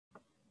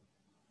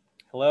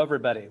Hello,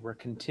 everybody. We're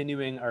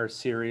continuing our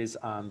series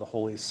on the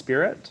Holy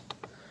Spirit.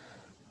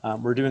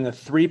 We're doing a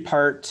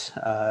three-part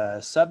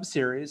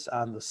sub-series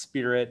on the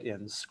Spirit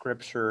in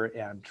Scripture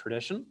and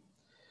tradition.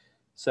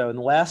 So in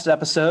the last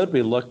episode,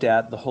 we looked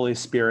at the Holy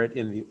Spirit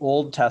in the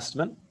Old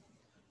Testament.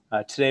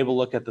 Today, we'll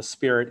look at the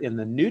Spirit in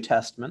the New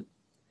Testament.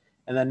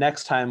 And then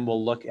next time,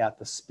 we'll look at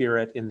the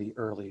Spirit in the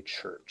early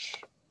church.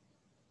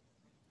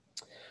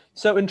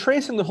 So in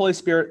tracing the Holy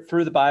Spirit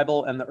through the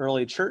Bible and the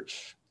early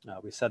church,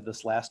 we said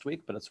this last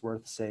week, but it's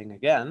worth saying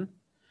again,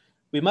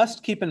 we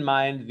must keep in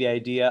mind the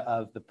idea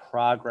of the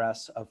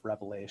progress of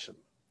revelation.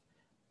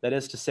 That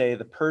is to say,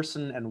 the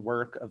person and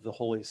work of the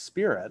Holy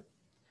Spirit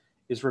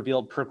is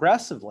revealed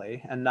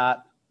progressively and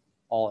not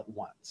all at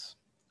once.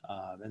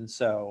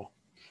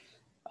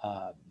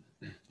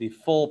 The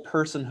full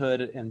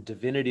personhood and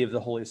divinity of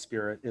the Holy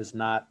Spirit is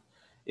not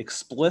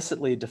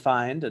explicitly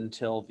defined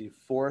until the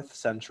 4th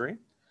century.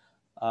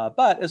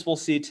 But as we'll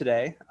see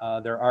today,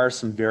 there are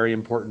some very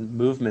important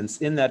movements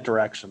in that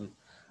direction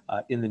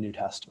in the New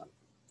Testament.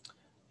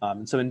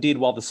 So indeed,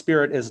 while the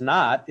Spirit is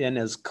not in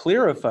as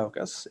clear a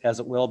focus as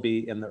it will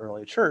be in the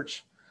early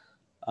church,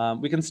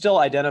 we can still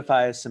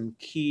identify some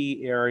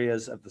key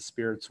areas of the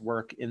Spirit's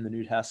work in the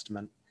New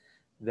Testament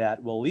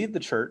that will lead the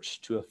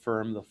church to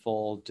affirm the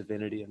full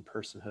divinity and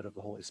personhood of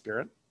the Holy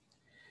Spirit.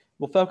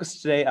 We'll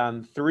focus today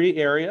on 3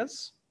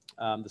 areas: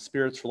 the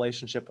Spirit's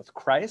relationship with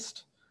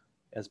Christ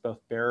as both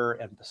bearer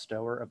and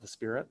bestower of the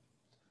Spirit,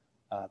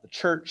 the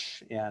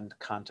church, and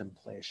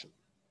contemplation.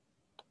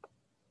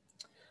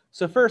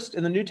 So first,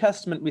 in the New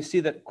Testament, we see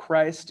that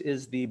Christ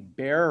is the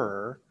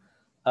bearer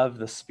of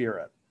the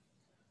Spirit.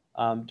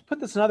 To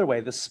put this another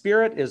way, the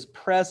Spirit is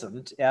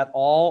present at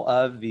all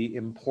of the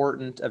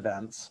important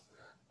events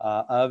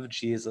of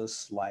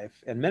Jesus'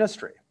 life and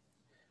ministry.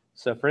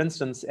 So for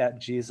instance, at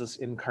Jesus'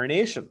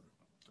 incarnation,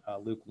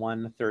 Luke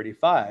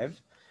 1:35,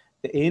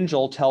 the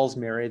angel tells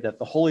Mary that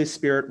the Holy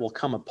Spirit will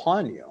come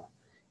upon you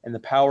and the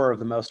power of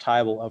the Most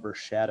High will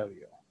overshadow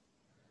you.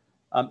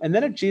 And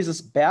then at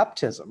Jesus'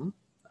 baptism,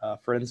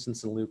 for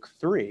instance, in Luke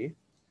 3,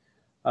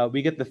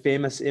 we get the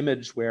famous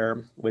image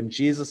where when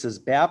Jesus is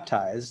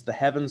baptized, the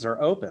heavens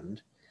are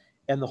opened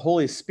and the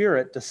Holy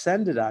Spirit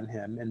descended on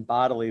him in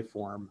bodily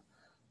form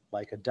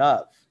like a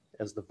dove,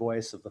 as the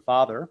voice of the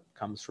Father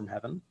comes from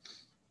heaven.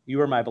 "You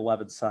are my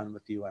beloved Son,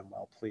 with you I'm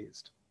well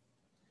pleased."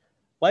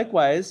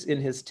 Likewise,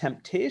 in his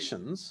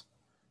temptations,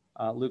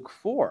 Luke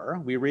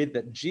 4, we read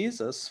that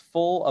Jesus,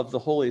 full of the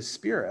Holy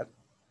Spirit,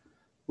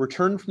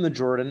 returned from the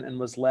Jordan and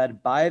was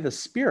led by the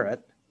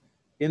Spirit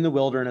in the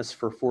wilderness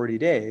for 40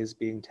 days,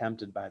 being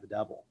tempted by the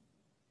devil.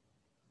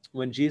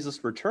 When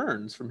Jesus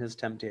returns from his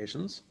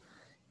temptations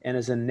and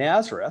is in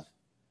Nazareth,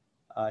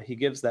 he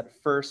gives that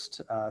first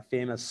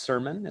famous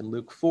sermon in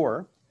Luke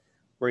 4,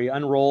 where he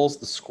unrolls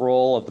the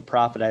scroll of the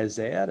prophet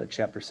Isaiah at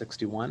chapter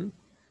 61,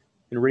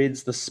 and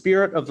reads, "The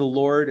Spirit of the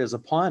Lord is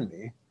upon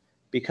me,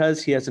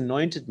 because he has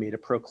anointed me to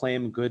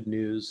proclaim good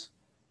news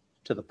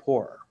to the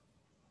poor."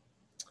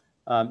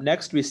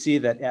 Next, we see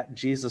that at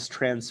Jesus'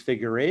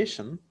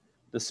 transfiguration,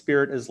 the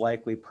Spirit is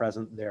likely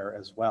present there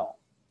as well.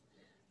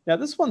 Now,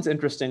 this one's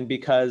interesting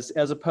because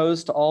as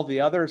opposed to all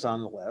the others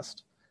on the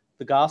list,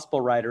 the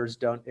gospel writers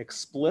don't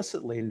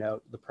explicitly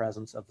note the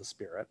presence of the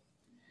Spirit.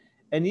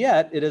 And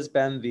yet, it has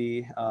been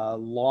the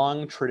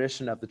long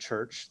tradition of the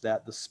church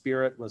that the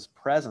Spirit was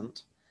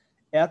present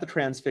at the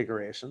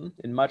transfiguration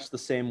in much the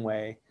same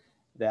way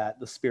that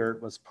the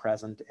Spirit was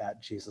present at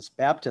Jesus'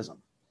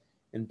 baptism.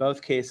 In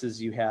both cases,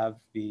 you have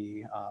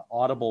the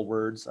audible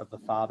words of the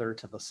Father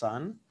to the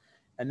Son,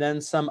 and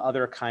then some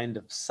other kind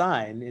of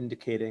sign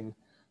indicating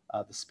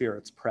the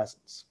Spirit's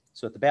presence.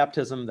 So at the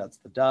baptism, that's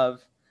the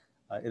dove.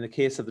 In the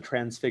case of the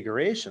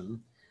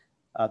transfiguration,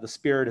 the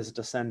Spirit is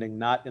descending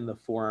not in the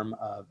form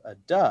of a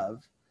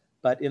dove,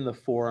 but in the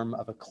form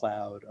of a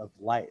cloud of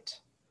light.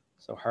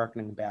 So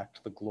hearkening back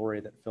to the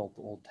glory that filled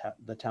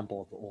the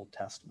temple of the Old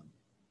Testament.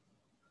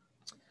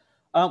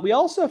 We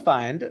also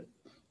find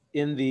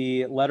in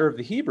the letter of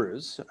the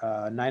Hebrews,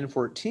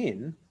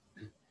 9:14,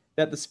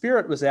 that the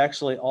Spirit was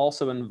actually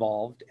also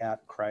involved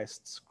at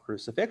Christ's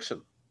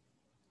crucifixion.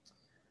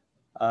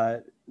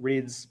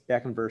 Reads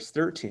back in verse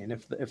 13,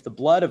 if the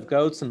blood of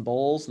goats and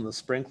bulls and the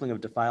sprinkling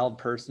of defiled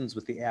persons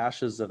with the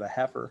ashes of a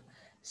heifer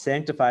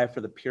sanctify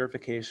for the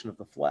purification of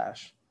the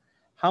flesh,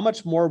 how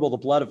much more will the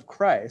blood of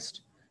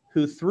Christ,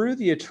 who through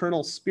the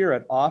eternal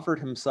Spirit offered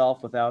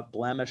himself without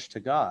blemish to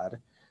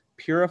God,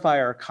 purify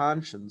our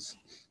conscience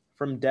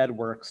from dead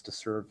works to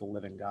serve the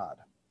living God?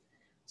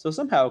 So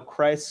somehow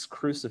Christ's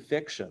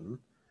crucifixion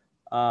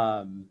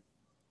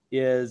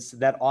is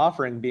that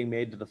offering being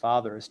made to the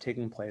Father is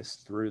taking place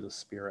through the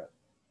Spirit.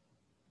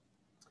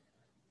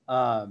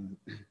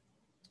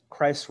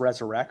 Christ's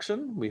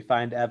resurrection, we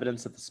find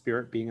evidence of the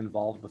Spirit being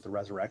involved with the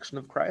resurrection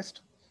of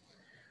Christ.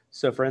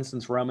 So for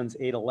instance, Romans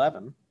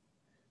 8:11,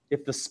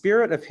 if the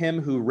Spirit of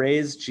him who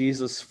raised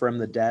Jesus from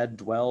the dead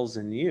dwells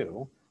in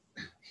you,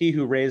 he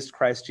who raised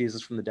Christ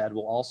Jesus from the dead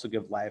will also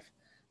give life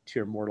to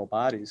your mortal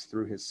bodies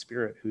through his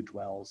Spirit who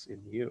dwells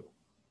in you.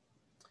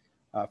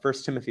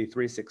 1 Timothy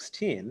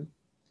 3:16,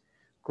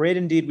 Great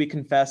indeed, we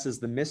confess, is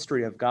the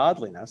mystery of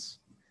godliness.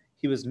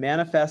 He was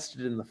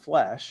manifested in the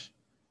flesh,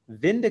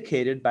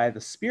 vindicated by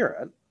the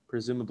Spirit,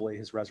 presumably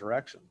his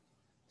resurrection,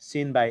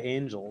 seen by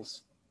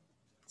angels,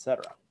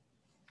 etc.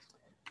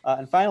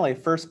 And finally,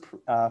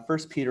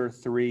 1 Peter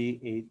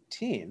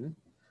 3:18,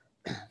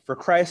 for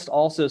Christ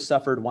also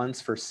suffered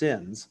once for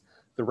sins,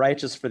 the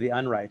righteous for the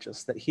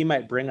unrighteous, that he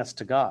might bring us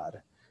to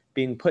God,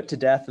 being put to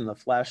death in the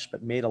flesh,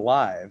 but made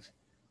alive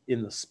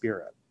in the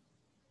Spirit.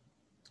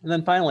 And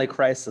then finally,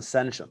 Christ's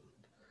ascension.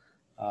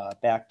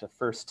 Back to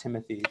 1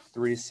 Timothy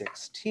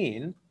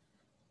 3:16.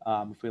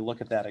 If we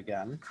look at that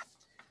again,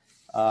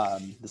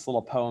 this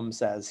little poem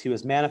says, he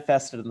was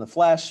manifested in the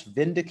flesh,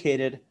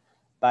 vindicated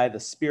by the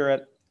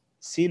Spirit,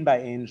 seen by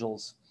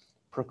angels,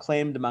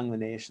 proclaimed among the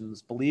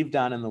nations, believed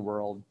on in the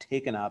world,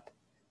 taken up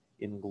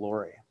in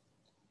glory.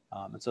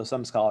 And so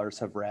some scholars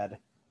have read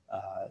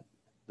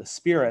the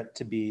Spirit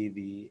to be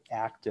the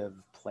active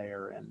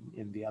player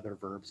in the other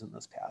verbs in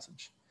this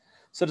passage.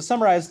 So to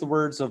summarize the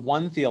words of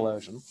one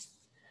theologian,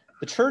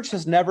 the church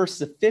has never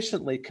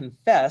sufficiently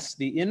confessed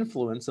the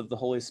influence of the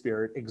Holy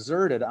Spirit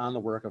exerted on the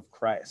work of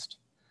Christ.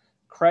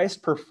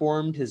 Christ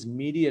performed his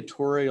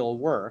mediatorial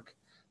work,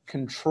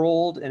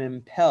 controlled and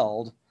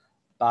impelled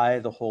by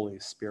the Holy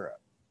Spirit.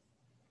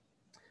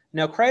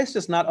 Now, Christ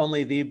is not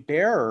only the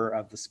bearer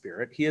of the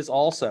Spirit, he is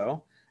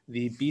also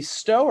the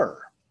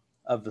bestower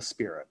of the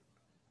Spirit.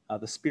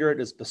 The Spirit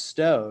is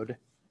bestowed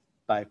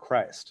by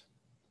Christ.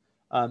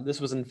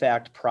 This was in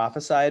fact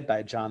prophesied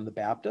by John the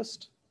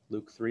Baptist,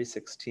 Luke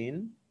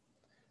 3:16.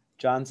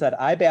 John said,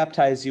 I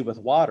baptize you with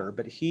water,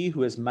 but he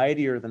who is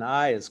mightier than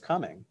I is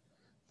coming,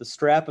 the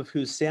strap of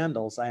whose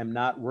sandals I am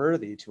not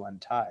worthy to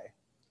untie.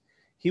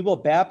 He will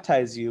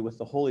baptize you with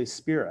the Holy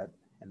Spirit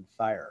and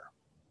fire.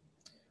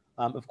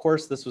 Of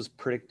course, this was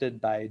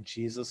predicted by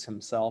Jesus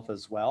himself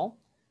as well,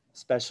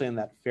 especially in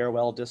that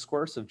farewell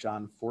discourse of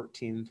John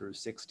 14 through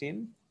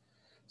 16.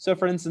 So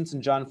for instance,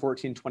 in John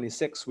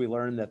 14:26, we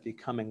learn that the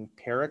coming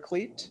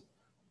Paraclete,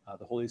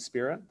 the Holy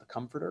Spirit, the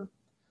Comforter,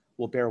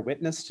 will bear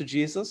witness to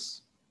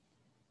Jesus.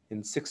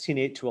 In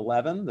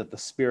 16:8-11, that the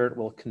Spirit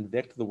will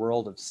convict the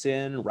world of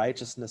sin,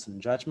 righteousness,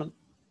 and judgment.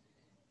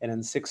 And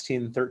in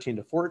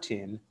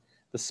 16:13-14,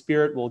 the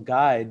Spirit will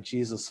guide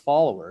Jesus'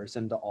 followers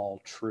into all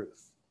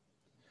truth.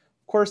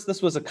 Of course,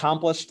 this was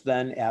accomplished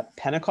then at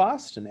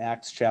Pentecost in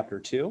Acts chapter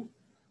 2,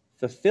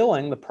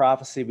 fulfilling the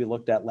prophecy we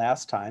looked at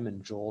last time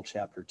in Joel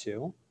chapter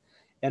 2,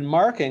 and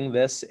marking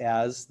this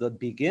as the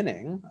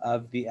beginning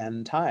of the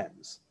end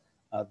times,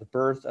 the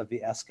birth of the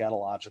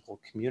eschatological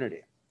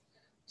community.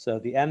 So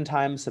the end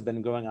times have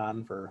been going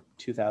on for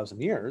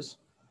 2,000 years,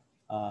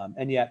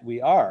 and yet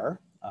we are,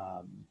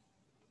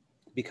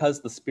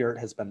 because the Spirit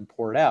has been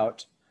poured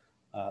out,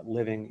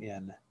 living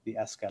in the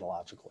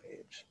eschatological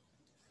age.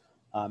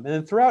 And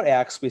then throughout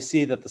Acts, we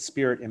see that the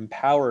Spirit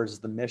empowers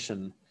the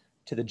mission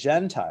to the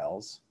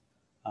Gentiles,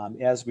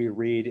 as we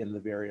read in the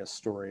various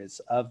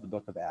stories of the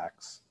book of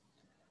Acts.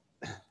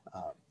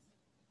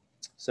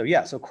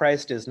 So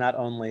Christ is not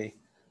only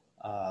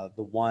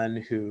the one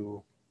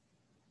who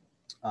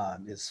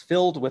is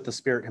filled with the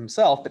Spirit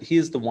himself, but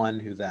he's the one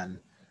who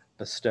then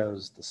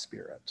bestows the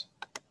Spirit.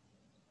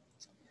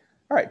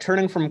 All right,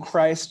 turning from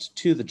Christ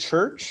to the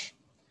church,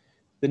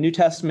 the New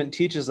Testament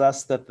teaches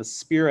us that the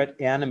Spirit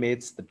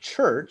animates the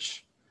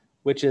church,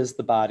 which is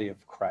the body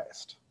of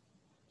Christ.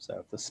 So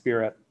if the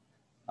Spirit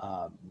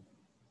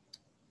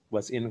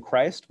was in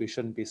Christ, we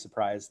shouldn't be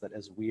surprised that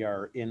as we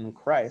are in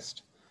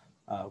Christ,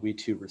 we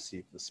too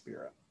receive the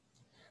Spirit.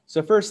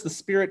 So first, the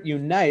Spirit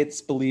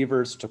unites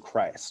believers to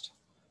Christ.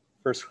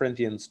 1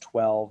 Corinthians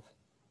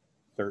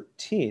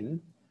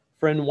 12:13,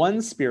 for in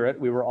one Spirit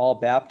we were all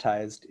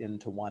baptized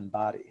into one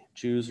body,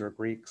 Jews or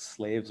Greeks,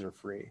 slaves or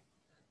free,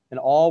 and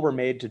all were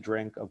made to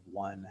drink of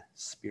one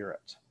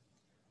Spirit.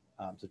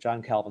 So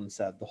John Calvin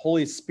said, the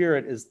Holy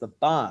Spirit is the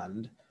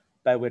bond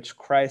by which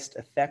Christ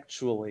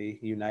effectually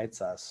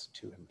unites us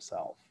to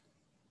himself.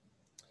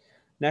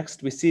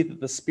 Next, we see that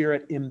the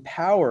Spirit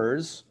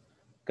empowers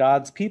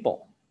God's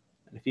people.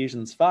 In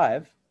Ephesians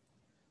 5,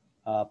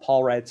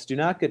 Paul writes, do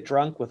not get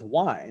drunk with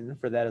wine,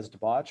 for that is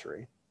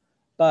debauchery,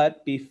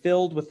 but be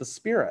filled with the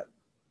Spirit,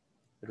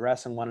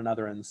 addressing one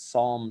another in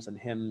psalms and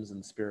hymns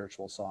and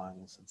spiritual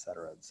songs,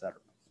 etc., etc.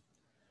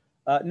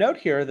 Note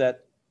here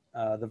that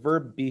the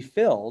verb be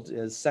filled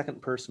is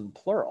second person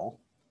plural.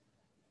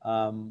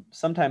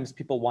 Sometimes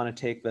people want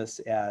to take this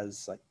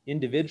as like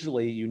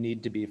individually you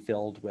need to be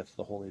filled with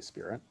the Holy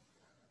Spirit.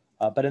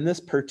 But in this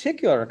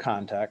particular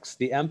context,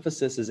 the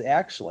emphasis is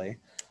actually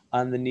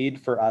on the need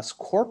for us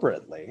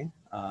corporately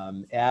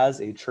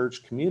as a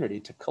church community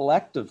to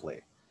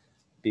collectively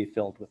be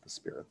filled with the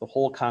Spirit. The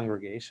whole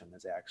congregation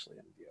is actually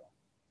in view.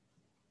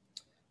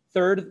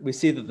 Third, we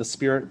see that the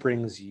Spirit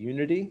brings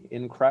unity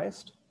in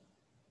Christ.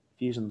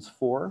 Ephesians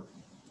 4,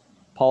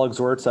 Paul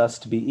exhorts us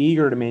to be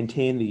eager to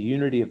maintain the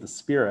unity of the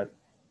Spirit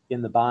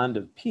in the bond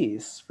of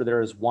peace, for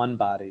there is one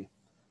body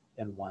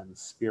and one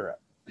Spirit.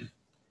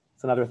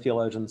 So another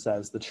theologian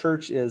says, the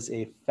church is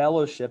a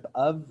fellowship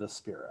of the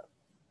Spirit,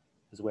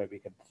 is a way we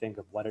could think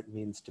of what it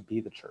means to be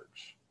the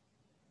church.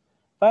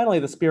 Finally,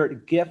 the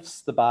Spirit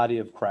gifts the body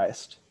of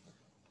Christ.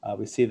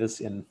 We see this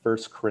in 1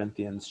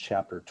 Corinthians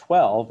chapter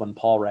 12 when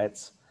Paul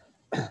writes,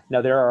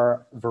 "Now there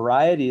are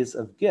varieties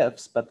of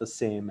gifts, but the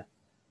same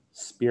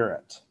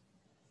Spirit."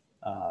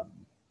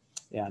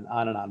 And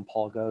on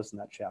Paul goes in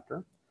that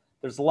chapter.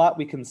 There's a lot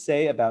we can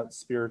say about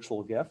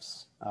spiritual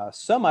gifts,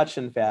 so much,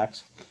 in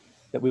fact,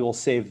 that we will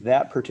save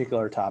that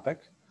particular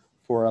topic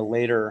for a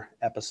later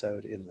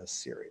episode in this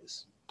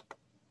series.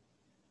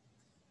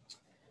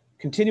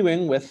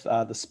 Continuing with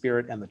the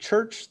Spirit and the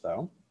church,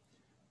 though,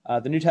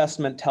 the New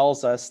Testament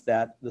tells us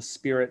that the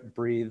Spirit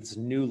breathes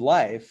new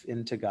life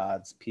into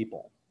God's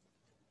people.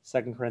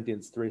 2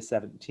 Corinthians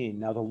 3:17,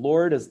 "Now the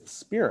Lord is the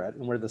Spirit,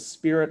 and where the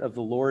Spirit of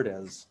the Lord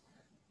is,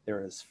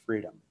 there is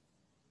freedom."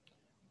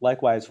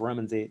 Likewise,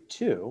 Romans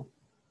 8:2,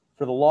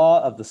 "For the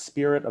law of the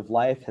Spirit of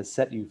life has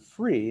set you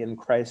free in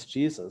Christ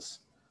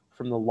Jesus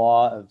from the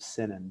law of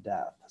sin and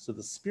death." So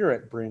the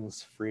Spirit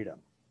brings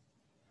freedom.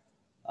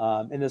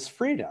 And this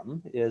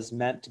freedom is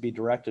meant to be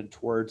directed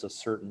towards a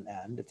certain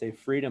end. It's a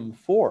freedom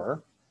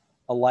for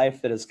a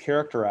life that is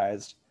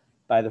characterized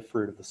by the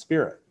fruit of the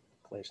Spirit,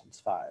 Galatians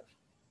 5.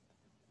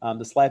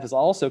 This life is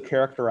also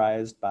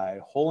characterized by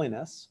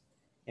holiness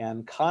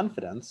and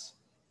confidence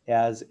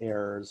as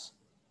heirs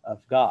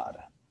of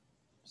God.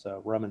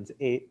 So Romans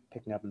 8,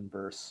 picking up in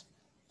verse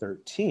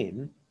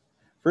 13,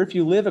 "For if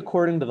you live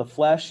according to the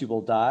flesh, you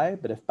will die,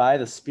 but if by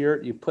the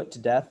Spirit you put to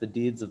death the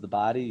deeds of the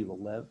body, you will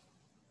live.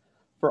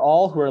 For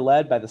all who are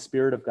led by the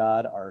Spirit of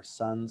God are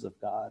sons of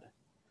God.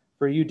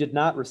 For you did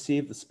not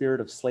receive the spirit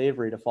of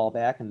slavery to fall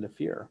back into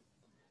fear,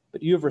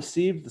 but you have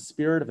received the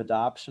Spirit of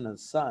adoption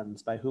as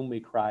sons, by whom we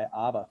cry,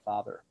 Abba,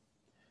 Father.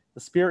 The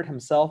Spirit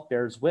himself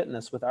bears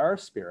witness with our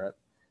spirit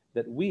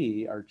that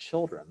we are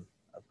children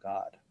of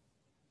God."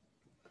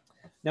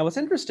 Now, what's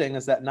interesting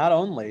is that not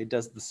only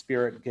does the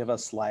Spirit give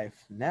us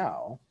life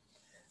now,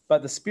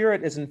 but the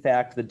Spirit is in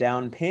fact the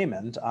down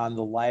payment on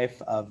the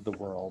life of the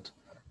world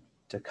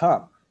to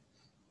come.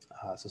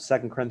 So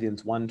 2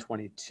 Corinthians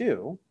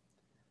 1:22,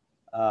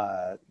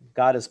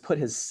 God has put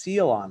his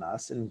seal on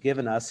us and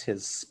given us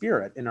his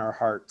Spirit in our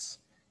hearts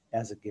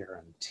as a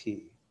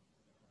guarantee.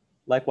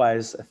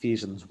 Likewise,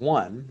 Ephesians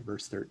 1,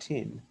 verse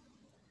 13,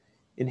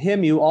 "In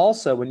him you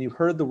also, when you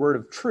heard the word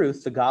of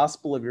truth, the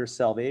gospel of your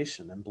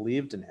salvation, and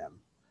believed in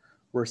him,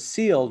 were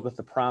sealed with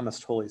the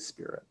promised Holy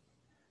Spirit,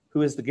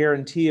 who is the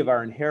guarantee of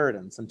our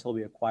inheritance until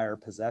we acquire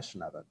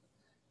possession of it,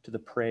 to the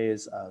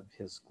praise of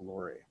his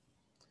glory."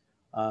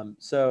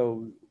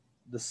 So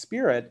the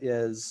Spirit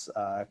is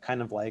kind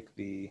of like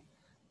the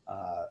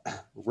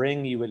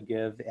ring you would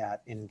give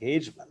at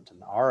engagement,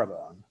 an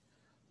arrabon,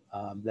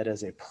 that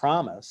is a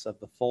promise of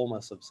the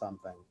fullness of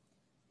something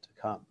to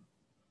come.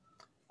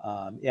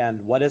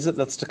 And what is it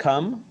that's to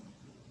come?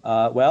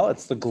 Well,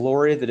 it's the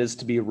glory that is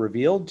to be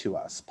revealed to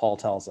us, Paul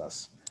tells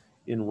us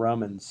in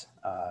Romans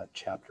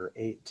chapter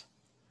 8.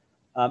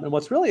 And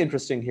what's really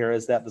interesting here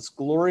is that this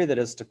glory that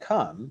is to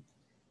come,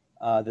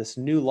 this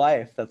new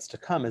life that's to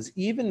come, is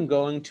even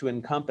going to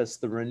encompass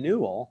the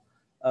renewal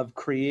of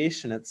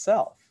creation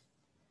itself.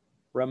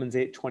 Romans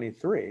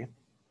 8:23,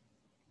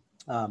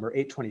 or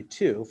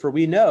 8:22, "For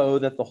we know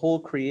that the whole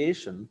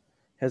creation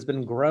has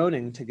been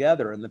groaning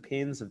together in the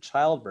pains of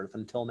childbirth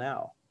until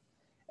now.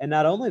 And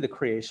not only the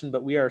creation,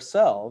 but we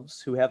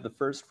ourselves, who have the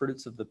first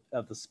fruits of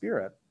the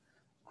Spirit,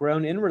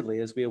 groan inwardly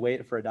as we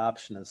await for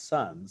adoption as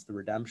sons, the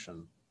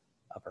redemption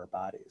of our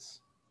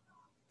bodies."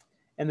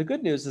 And the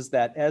good news is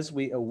that as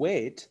we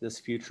await this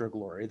future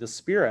glory, the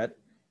Spirit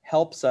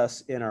helps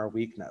us in our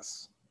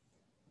weakness.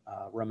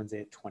 Romans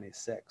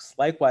 8:26.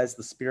 "Likewise,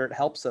 the Spirit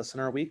helps us in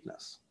our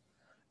weakness.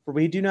 For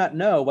we do not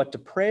know what to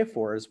pray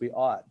for as we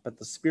ought, but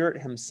the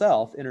Spirit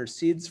himself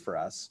intercedes for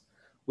us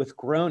with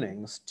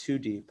groanings too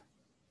deep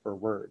for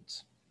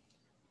words."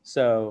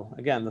 So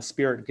again, the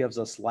Spirit gives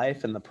us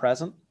life in the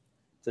present.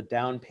 It's a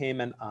down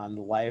payment on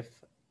the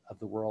life of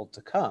the world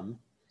to come.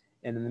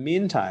 And in the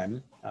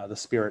meantime, the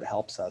Spirit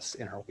helps us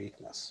in our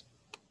weakness.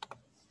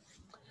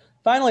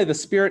 Finally, the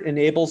Spirit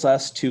enables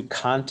us to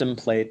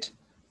contemplate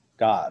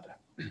God.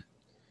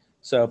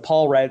 So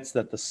Paul writes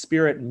that the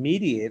Spirit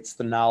mediates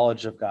the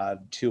knowledge of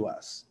God to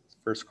us.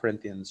 1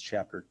 Corinthians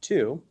chapter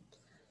 2,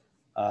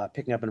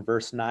 picking up in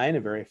verse 9, a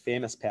very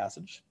famous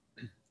passage.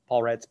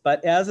 Paul writes,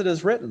 "But as it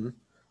is written,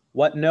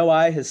 what no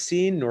eye has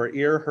seen, nor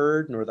ear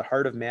heard, nor the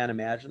heart of man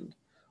imagined,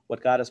 what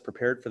God has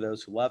prepared for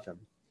those who love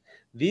him.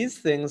 These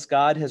things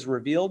God has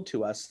revealed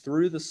to us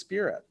through the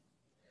Spirit.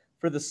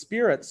 For the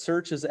Spirit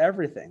searches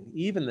everything,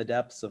 even the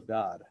depths of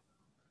God.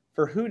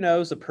 For who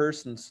knows a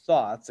person's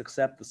thoughts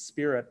except the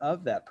spirit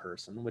of that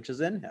person which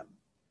is in him?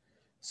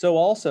 So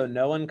also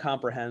no one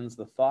comprehends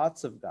the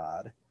thoughts of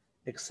God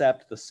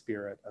except the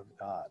Spirit of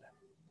God."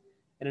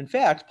 And in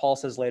fact, Paul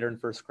says later in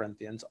 1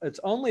 Corinthians, it's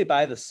only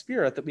by the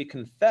Spirit that we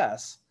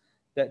confess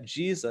that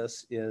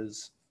Jesus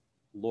is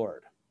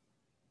Lord.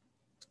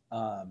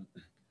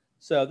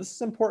 So this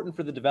is important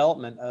for the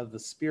development of the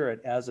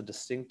Spirit as a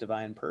distinct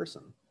divine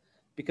person.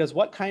 Because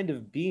what kind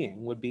of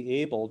being would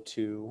be able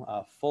to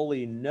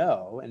fully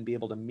know and be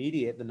able to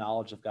mediate the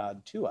knowledge of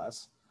God to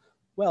us?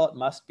 Well, it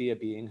must be a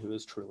being who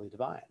is truly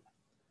divine.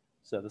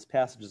 So this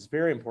passage is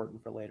very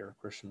important for later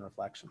Christian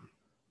reflection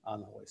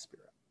on the Holy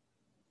Spirit.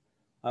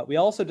 We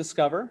also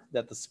discover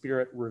that the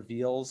Spirit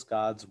reveals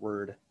God's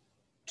word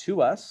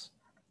to us.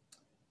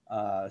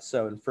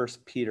 So in 1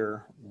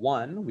 Peter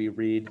 1, we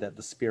read that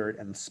the Spirit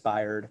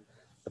inspired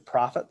the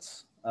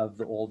prophets of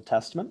the Old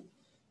Testament,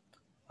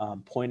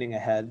 pointing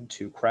ahead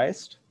to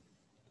Christ.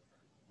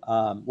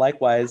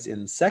 Likewise,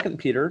 in 2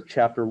 Peter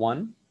chapter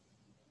 1,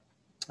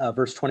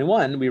 verse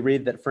 21, we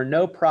read that for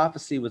no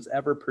prophecy was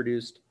ever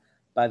produced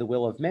by the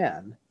will of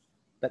man,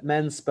 but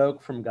men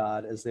spoke from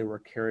God as they were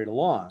carried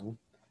along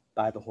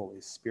by the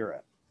Holy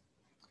Spirit.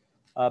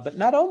 But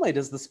not only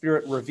does the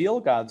Spirit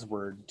reveal God's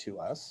word to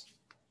us,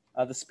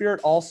 the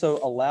Spirit also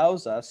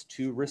allows us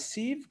to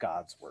receive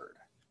God's word.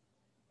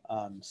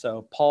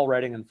 So Paul,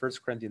 writing in 1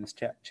 Corinthians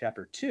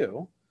chapter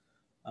 2,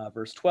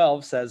 verse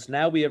 12 says,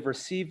 "Now we have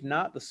received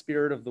not the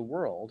spirit of the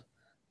world,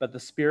 but the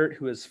Spirit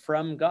who is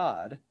from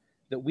God,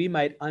 that we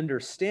might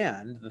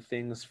understand the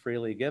things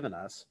freely given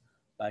us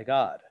by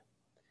God.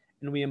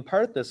 And we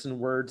impart this in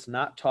words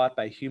not taught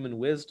by human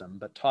wisdom,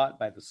 but taught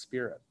by the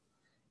Spirit,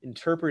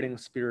 interpreting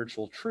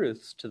spiritual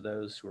truths to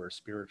those who are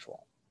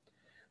spiritual."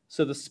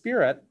 So the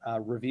Spirit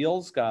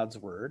reveals God's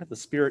word. The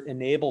Spirit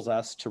enables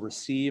us to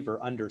receive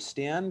or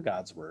understand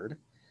God's word.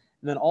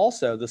 And then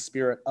also the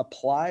Spirit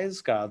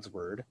applies God's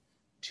word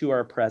to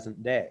our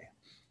present day.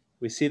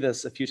 We see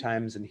this a few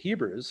times in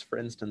Hebrews. For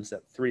instance,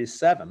 at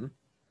 3:7,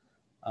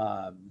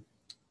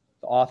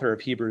 the author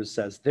of Hebrews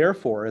says,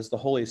 "Therefore, as the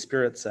Holy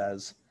Spirit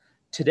says,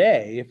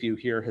 today, if you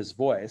hear his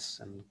voice,"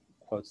 and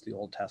quotes the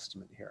Old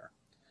Testament here.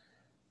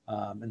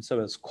 And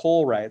so as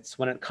Cole writes,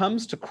 "When it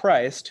comes to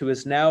Christ, who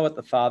is now at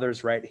the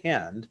Father's right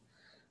hand,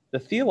 the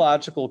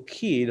theological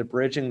key to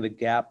bridging the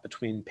gap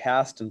between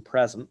past and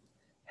present,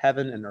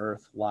 heaven and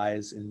earth,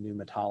 lies in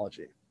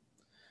pneumatology."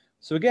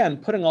 So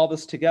again, putting all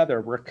this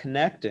together, we're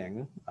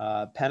connecting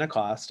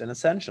Pentecost and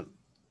Ascension.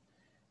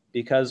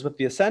 Because with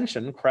the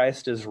Ascension,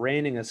 Christ is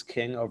reigning as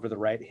king over the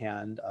right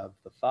hand of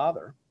the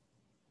Father.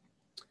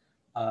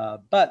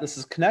 But this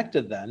is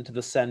connected then to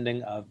the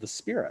sending of the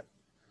Spirit,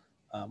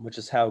 which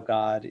is how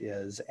God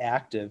is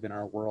active in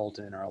our world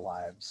and in our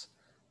lives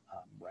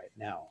right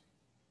now.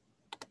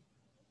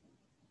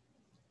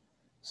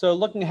 So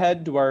looking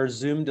ahead to our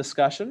Zoom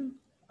discussion,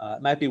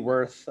 it might be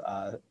worth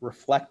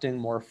reflecting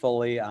more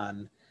fully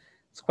on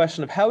this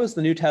question of how is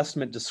the New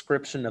Testament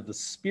description of the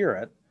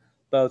Spirit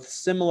both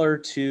similar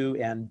to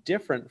and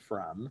different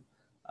from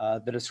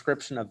the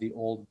description of the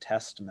Old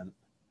Testament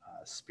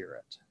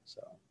Spirit.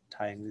 So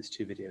tying these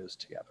two videos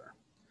together.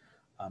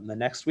 The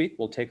next week,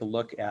 we'll take a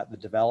look at the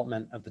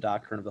development of the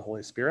doctrine of the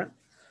Holy Spirit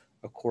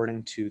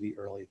according to the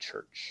early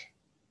church.